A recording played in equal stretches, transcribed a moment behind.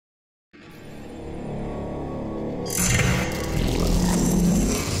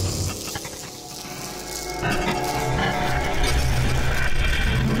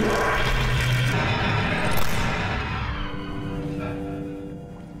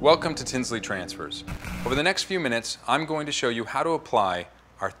Welcome to Tinsley Transfers. Over the next few minutes, I'm going to show you how to apply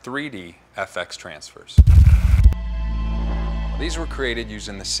our 3D FX transfers. These were created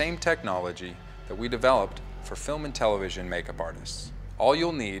using the same technology that we developed for film and television makeup artists. All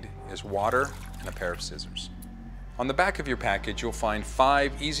you'll need is water and a pair of scissors. On the back of your package, you'll find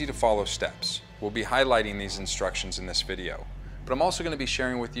 5 easy-to-follow steps. We'll be highlighting these instructions in this video, but I'm also going to be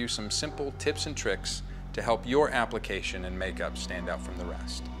sharing with you some simple tips and tricks to help your application and makeup stand out from the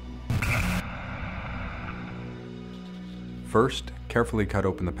rest. First, carefully cut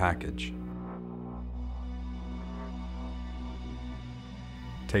open the package.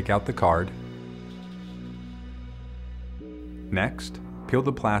 Take out the card. Next, peel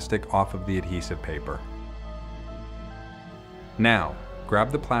the plastic off of the adhesive paper. Now,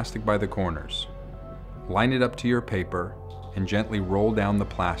 grab the plastic by the corners. Line it up to your paper and gently roll down the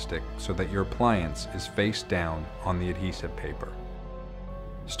plastic so that your appliance is face down on the adhesive paper.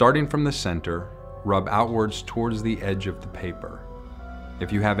 Starting from the center, rub outwards towards the edge of the paper.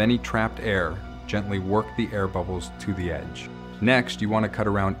 If you have any trapped air, gently work the air bubbles to the edge. Next, you want to cut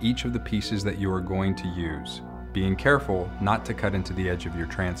around each of the pieces that you are going to use, being careful not to cut into the edge of your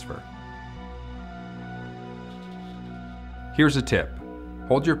transfer. Here's a tip.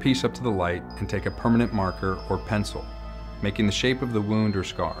 Hold your piece up to the light and take a permanent marker or pencil, making the shape of the wound or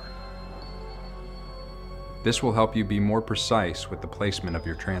scar. This will help you be more precise with the placement of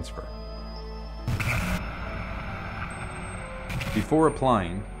your transfer. Before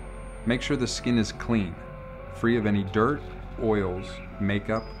applying, make sure the skin is clean, free of any dirt, oils,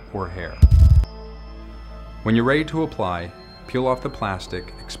 makeup, or hair. When you're ready to apply, peel off the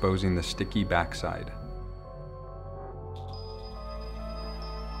plastic, exposing the sticky backside.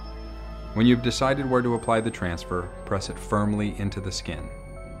 When you've decided where to apply the transfer, press it firmly into the skin.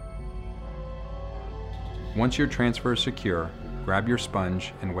 Once your transfer is secure, grab your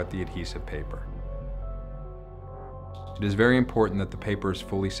sponge and wet the adhesive paper. It is very important that the paper is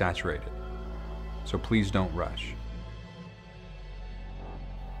fully saturated, so please don't rush.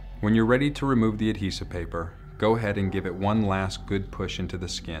 When you're ready to remove the adhesive paper, go ahead and give it one last good push into the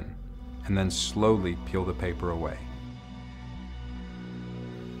skin, and then slowly peel the paper away.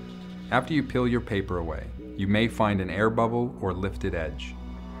 After you peel your paper away, you may find an air bubble or lifted edge.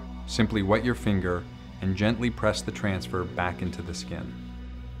 Simply wet your finger and gently press the transfer back into the skin.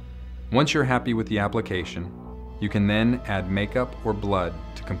 Once you're happy with the application, you can then add makeup or blood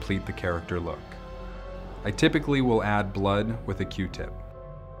to complete the character look. I typically will add blood with a Q-tip.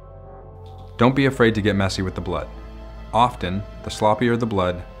 Don't be afraid to get messy with the blood. Often, the sloppier the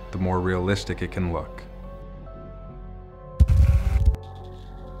blood, the more realistic it can look.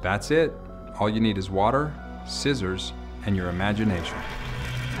 That's it. All you need is water, scissors, and your imagination.